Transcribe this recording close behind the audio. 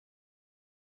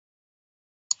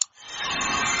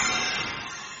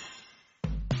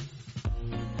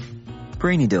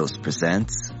Brainy Dose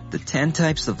presents the 10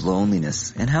 types of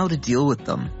loneliness and how to deal with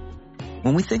them.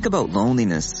 When we think about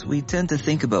loneliness, we tend to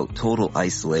think about total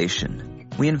isolation.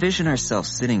 We envision ourselves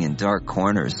sitting in dark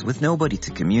corners with nobody to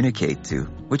communicate to,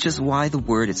 which is why the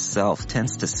word itself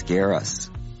tends to scare us.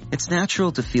 It's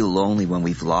natural to feel lonely when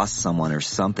we've lost someone or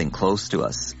something close to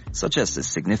us, such as a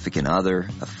significant other,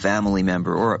 a family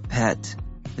member, or a pet.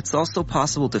 It's also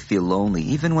possible to feel lonely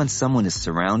even when someone is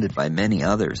surrounded by many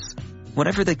others.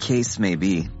 Whatever the case may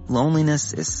be,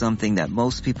 loneliness is something that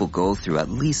most people go through at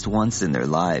least once in their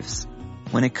lives.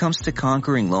 When it comes to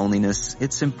conquering loneliness,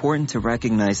 it's important to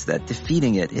recognize that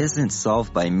defeating it isn't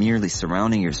solved by merely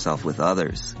surrounding yourself with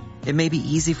others. It may be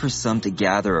easy for some to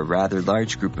gather a rather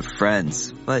large group of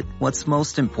friends, but what's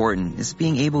most important is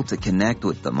being able to connect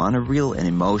with them on a real and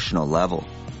emotional level.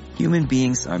 Human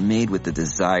beings are made with the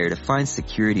desire to find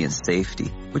security and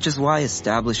safety, which is why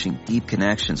establishing deep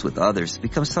connections with others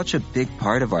becomes such a big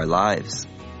part of our lives.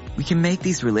 We can make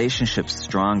these relationships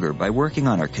stronger by working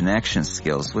on our connection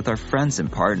skills with our friends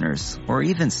and partners, or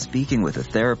even speaking with a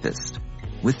therapist.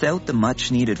 Without the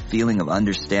much-needed feeling of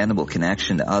understandable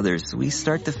connection to others, we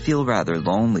start to feel rather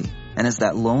lonely. And as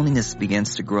that loneliness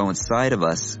begins to grow inside of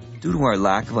us, due to our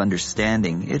lack of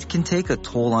understanding, it can take a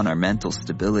toll on our mental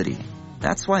stability.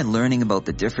 That's why learning about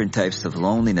the different types of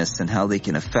loneliness and how they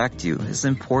can affect you is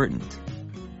important.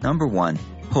 Number 1,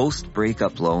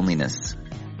 post-breakup loneliness.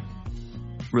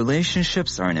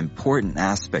 Relationships are an important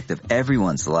aspect of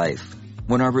everyone's life.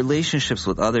 When our relationships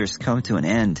with others come to an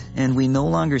end and we no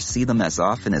longer see them as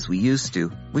often as we used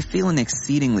to, we feel an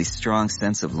exceedingly strong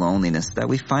sense of loneliness that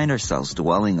we find ourselves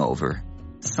dwelling over.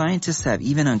 Scientists have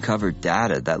even uncovered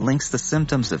data that links the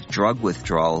symptoms of drug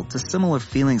withdrawal to similar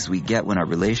feelings we get when our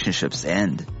relationships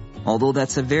end. Although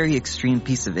that's a very extreme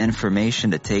piece of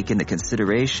information to take into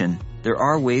consideration, there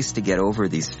are ways to get over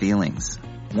these feelings.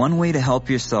 One way to help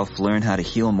yourself learn how to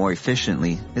heal more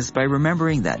efficiently is by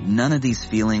remembering that none of these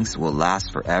feelings will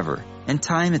last forever, and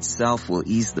time itself will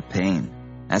ease the pain.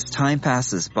 As time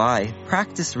passes by,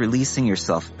 practice releasing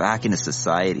yourself back into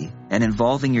society and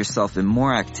involving yourself in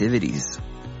more activities.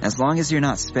 As long as you're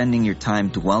not spending your time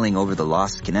dwelling over the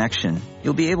lost connection,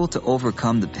 you'll be able to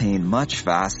overcome the pain much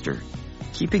faster.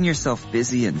 Keeping yourself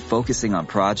busy and focusing on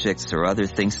projects or other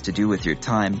things to do with your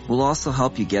time will also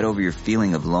help you get over your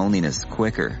feeling of loneliness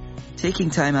quicker.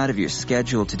 Taking time out of your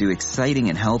schedule to do exciting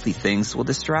and healthy things will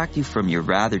distract you from your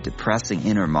rather depressing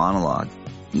inner monologue.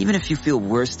 Even if you feel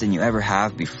worse than you ever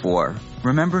have before,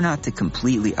 remember not to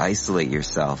completely isolate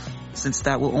yourself, since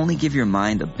that will only give your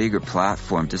mind a bigger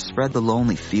platform to spread the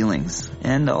lonely feelings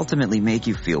and ultimately make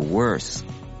you feel worse.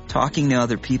 Talking to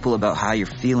other people about how you're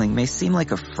feeling may seem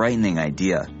like a frightening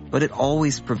idea, but it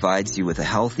always provides you with a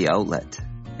healthy outlet.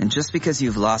 And just because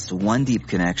you've lost one deep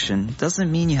connection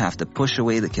doesn't mean you have to push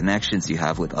away the connections you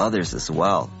have with others as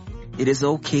well. It is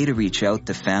okay to reach out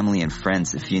to family and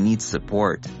friends if you need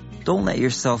support. Don't let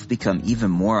yourself become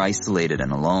even more isolated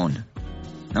and alone.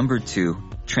 Number 2,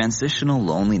 transitional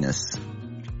loneliness.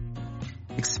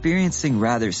 Experiencing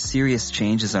rather serious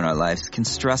changes in our lives can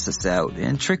stress us out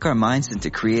and trick our minds into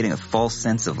creating a false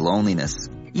sense of loneliness,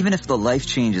 even if the life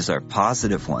changes are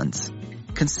positive ones.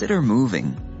 Consider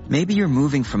moving. Maybe you're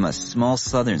moving from a small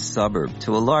southern suburb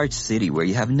to a large city where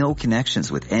you have no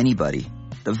connections with anybody.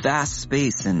 The vast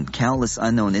space and countless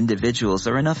unknown individuals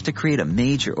are enough to create a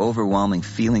major overwhelming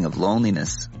feeling of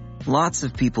loneliness. Lots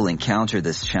of people encounter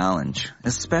this challenge,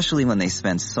 especially when they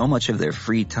spend so much of their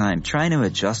free time trying to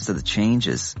adjust to the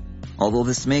changes. Although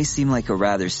this may seem like a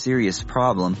rather serious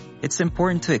problem, it's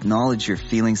important to acknowledge your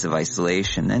feelings of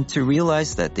isolation and to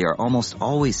realize that they are almost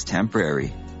always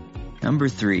temporary. Number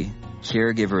 3,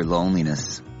 caregiver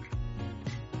loneliness.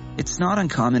 It's not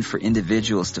uncommon for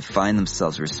individuals to find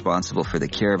themselves responsible for the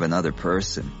care of another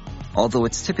person. Although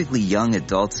it's typically young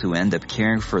adults who end up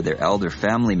caring for their elder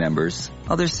family members,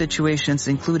 other situations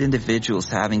include individuals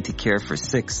having to care for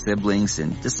sick siblings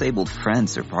and disabled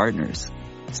friends or partners.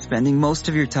 Spending most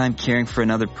of your time caring for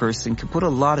another person can put a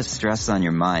lot of stress on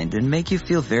your mind and make you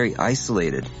feel very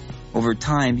isolated. Over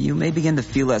time, you may begin to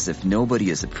feel as if nobody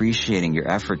is appreciating your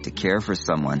effort to care for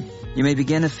someone. You may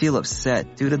begin to feel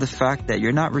upset due to the fact that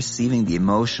you're not receiving the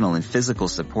emotional and physical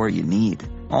support you need,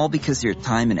 all because your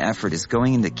time and effort is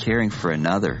going into caring for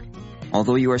another.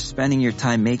 Although you are spending your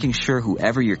time making sure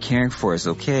whoever you're caring for is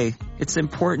okay, it's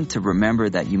important to remember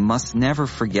that you must never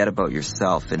forget about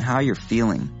yourself and how you're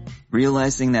feeling.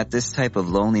 Realizing that this type of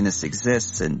loneliness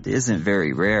exists and isn't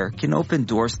very rare can open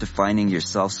doors to finding your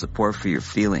self-support for your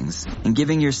feelings and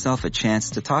giving yourself a chance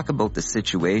to talk about the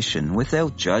situation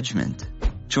without judgment.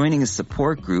 Joining a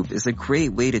support group is a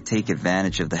great way to take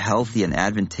advantage of the healthy and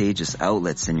advantageous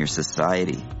outlets in your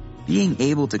society. Being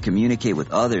able to communicate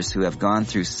with others who have gone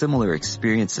through similar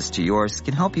experiences to yours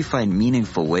can help you find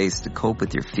meaningful ways to cope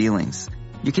with your feelings.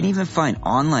 You can even find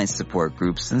online support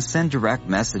groups and send direct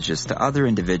messages to other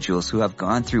individuals who have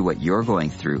gone through what you're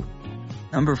going through.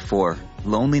 Number 4,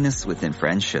 loneliness within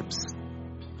friendships.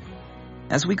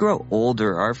 As we grow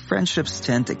older, our friendships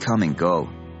tend to come and go.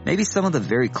 Maybe some of the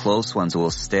very close ones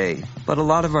will stay, but a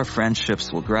lot of our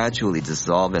friendships will gradually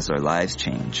dissolve as our lives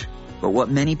change. But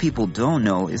what many people don't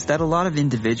know is that a lot of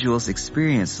individuals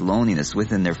experience loneliness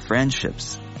within their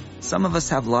friendships. Some of us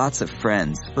have lots of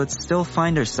friends, but still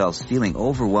find ourselves feeling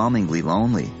overwhelmingly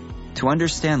lonely. To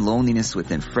understand loneliness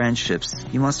within friendships,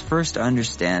 you must first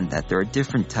understand that there are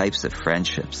different types of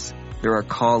friendships. There are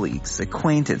colleagues,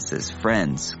 acquaintances,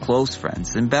 friends, close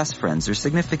friends, and best friends or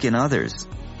significant others.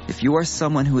 If you are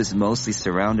someone who is mostly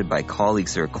surrounded by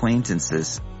colleagues or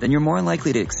acquaintances, then you're more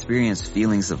likely to experience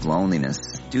feelings of loneliness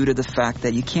due to the fact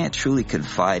that you can't truly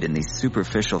confide in these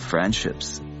superficial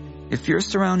friendships. If you're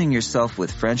surrounding yourself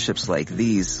with friendships like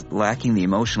these, lacking the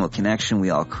emotional connection we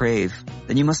all crave,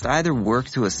 then you must either work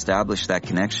to establish that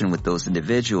connection with those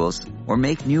individuals or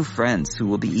make new friends who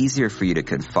will be easier for you to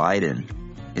confide in.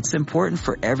 It's important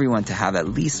for everyone to have at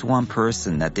least one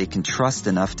person that they can trust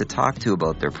enough to talk to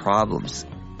about their problems.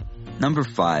 Number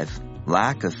 5,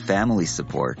 lack of family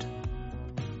support.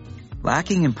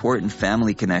 Lacking important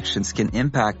family connections can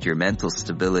impact your mental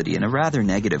stability in a rather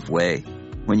negative way.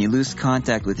 When you lose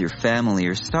contact with your family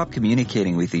or stop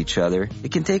communicating with each other,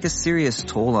 it can take a serious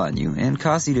toll on you and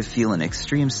cause you to feel an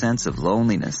extreme sense of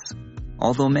loneliness.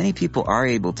 Although many people are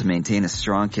able to maintain a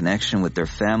strong connection with their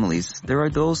families, there are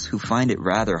those who find it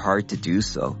rather hard to do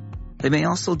so. They may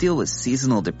also deal with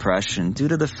seasonal depression due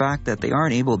to the fact that they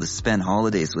aren't able to spend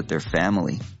holidays with their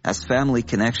family, as family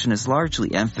connection is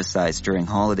largely emphasized during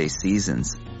holiday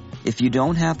seasons. If you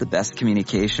don't have the best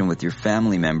communication with your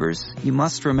family members, you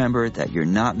must remember that you're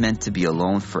not meant to be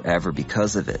alone forever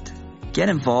because of it. Get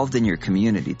involved in your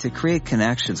community to create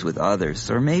connections with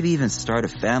others, or maybe even start a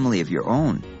family of your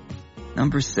own.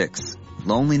 Number 6,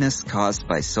 loneliness caused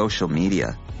by social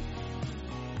media.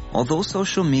 Although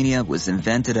social media was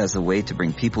invented as a way to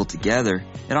bring people together,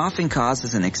 it often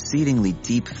causes an exceedingly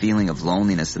deep feeling of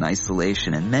loneliness and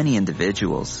isolation in many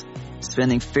individuals.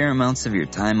 Spending fair amounts of your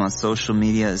time on social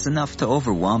media is enough to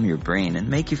overwhelm your brain and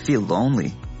make you feel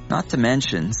lonely. Not to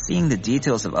mention, seeing the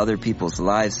details of other people's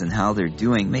lives and how they're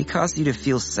doing may cause you to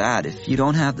feel sad if you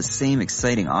don't have the same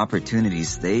exciting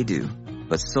opportunities they do.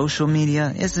 But social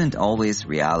media isn't always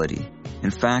reality. In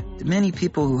fact, many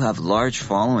people who have large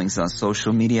followings on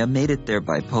social media made it there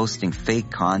by posting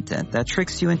fake content that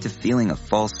tricks you into feeling a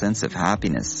false sense of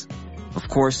happiness. Of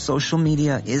course, social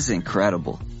media is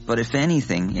incredible, but if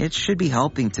anything, it should be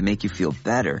helping to make you feel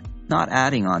better, not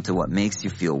adding on to what makes you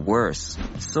feel worse.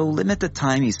 So limit the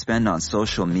time you spend on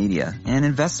social media and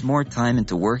invest more time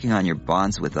into working on your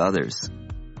bonds with others.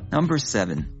 Number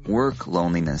 7, work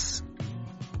loneliness.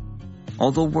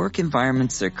 Although work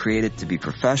environments are created to be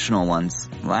professional ones,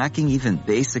 lacking even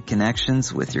basic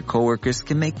connections with your coworkers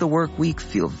can make the work week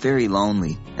feel very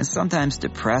lonely and sometimes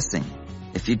depressing.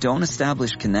 If you don't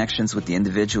establish connections with the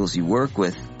individuals you work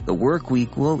with, the work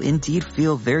week will indeed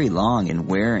feel very long and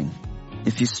wearing.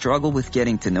 If you struggle with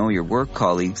getting to know your work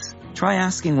colleagues, try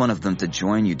asking one of them to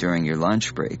join you during your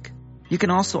lunch break. You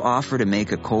can also offer to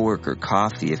make a coworker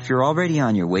coffee if you're already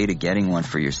on your way to getting one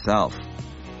for yourself.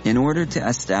 In order to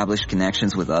establish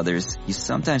connections with others, you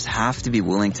sometimes have to be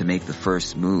willing to make the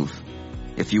first move.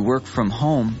 If you work from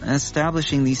home,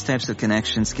 establishing these types of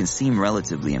connections can seem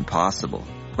relatively impossible.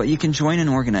 But you can join an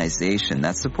organization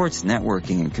that supports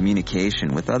networking and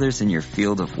communication with others in your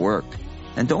field of work.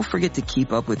 And don't forget to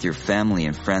keep up with your family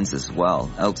and friends as well,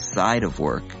 outside of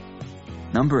work.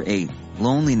 Number 8,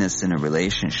 loneliness in a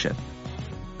relationship.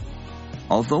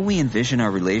 Although we envision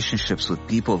our relationships with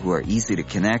people who are easy to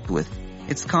connect with,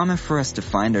 it's common for us to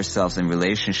find ourselves in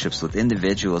relationships with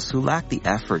individuals who lack the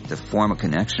effort to form a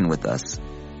connection with us.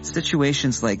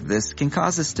 Situations like this can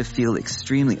cause us to feel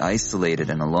extremely isolated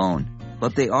and alone,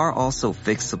 but they are also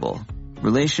fixable.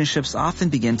 Relationships often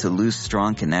begin to lose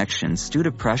strong connections due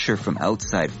to pressure from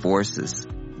outside forces.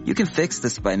 You can fix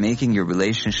this by making your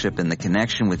relationship and the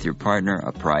connection with your partner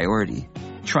a priority.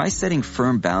 Try setting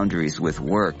firm boundaries with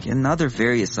work and other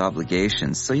various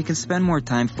obligations so you can spend more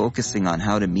time focusing on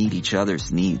how to meet each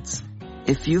other's needs.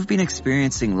 If you've been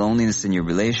experiencing loneliness in your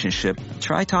relationship,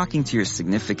 try talking to your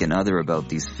significant other about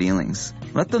these feelings.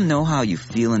 Let them know how you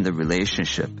feel in the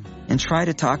relationship and try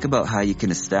to talk about how you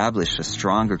can establish a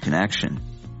stronger connection.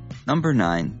 Number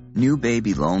 9, new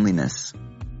baby loneliness.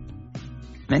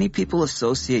 Many people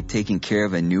associate taking care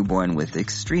of a newborn with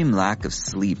extreme lack of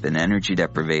sleep and energy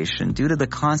deprivation due to the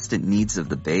constant needs of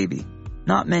the baby.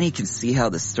 Not many can see how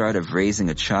the start of raising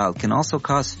a child can also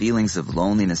cause feelings of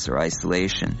loneliness or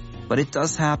isolation, but it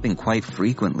does happen quite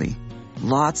frequently.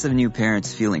 Lots of new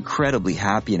parents feel incredibly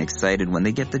happy and excited when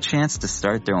they get the chance to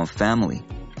start their own family,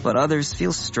 but others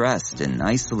feel stressed and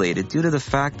isolated due to the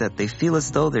fact that they feel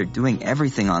as though they're doing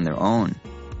everything on their own.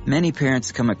 Many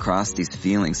parents come across these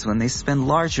feelings when they spend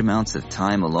large amounts of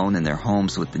time alone in their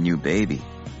homes with the new baby.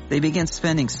 They begin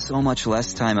spending so much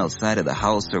less time outside of the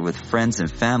house or with friends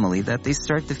and family that they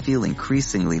start to feel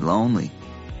increasingly lonely.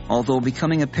 Although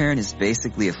becoming a parent is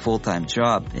basically a full-time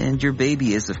job, and your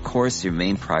baby is of course your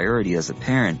main priority as a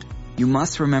parent, you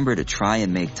must remember to try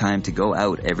and make time to go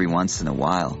out every once in a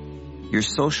while. Your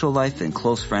social life and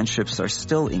close friendships are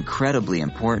still incredibly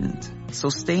important, so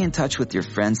stay in touch with your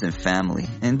friends and family,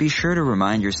 and be sure to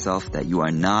remind yourself that you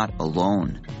are not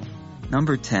alone.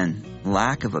 Number 10.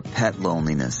 Lack of a pet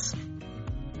loneliness.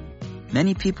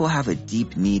 Many people have a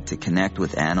deep need to connect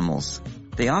with animals.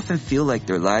 They often feel like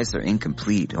their lives are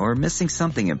incomplete or missing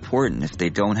something important if they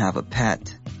don't have a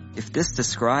pet. If this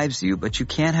describes you, but you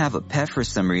can't have a pet for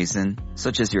some reason,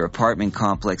 such as your apartment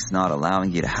complex not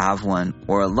allowing you to have one,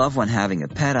 or a loved one having a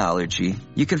pet allergy,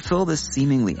 you can fill this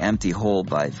seemingly empty hole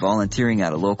by volunteering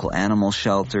at a local animal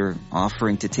shelter,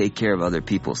 offering to take care of other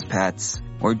people's pets,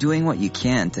 or doing what you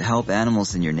can to help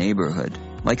animals in your neighborhood,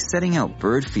 like setting out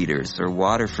bird feeders or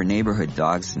water for neighborhood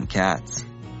dogs and cats.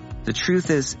 The truth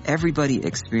is, everybody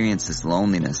experiences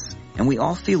loneliness, and we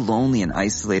all feel lonely and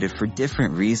isolated for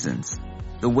different reasons.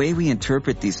 The way we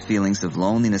interpret these feelings of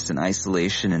loneliness and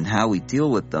isolation and how we deal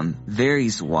with them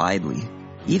varies widely.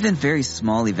 Even very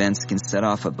small events can set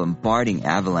off a bombarding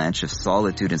avalanche of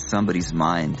solitude in somebody's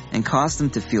mind and cause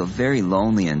them to feel very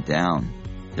lonely and down.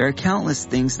 There are countless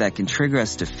things that can trigger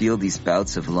us to feel these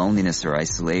bouts of loneliness or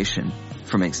isolation,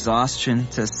 from exhaustion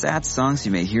to sad songs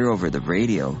you may hear over the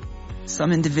radio.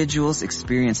 Some individuals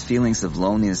experience feelings of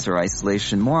loneliness or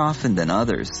isolation more often than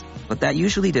others, but that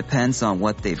usually depends on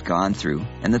what they've gone through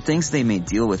and the things they may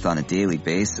deal with on a daily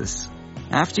basis.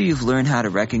 After you've learned how to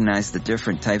recognize the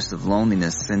different types of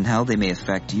loneliness and how they may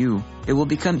affect you, it will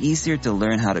become easier to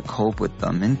learn how to cope with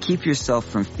them and keep yourself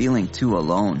from feeling too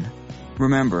alone.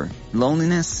 Remember,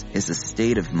 loneliness is a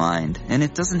state of mind, and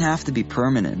it doesn't have to be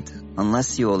permanent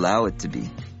unless you allow it to be.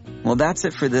 Well, that's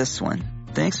it for this one.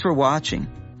 Thanks for watching.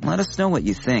 Let us know what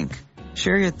you think.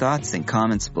 Share your thoughts and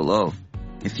comments below.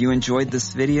 If you enjoyed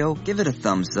this video, give it a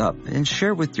thumbs up and share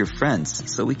it with your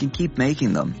friends so we can keep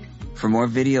making them. For more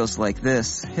videos like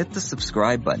this, hit the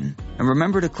subscribe button and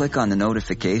remember to click on the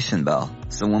notification bell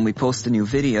so when we post a new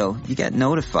video, you get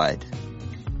notified.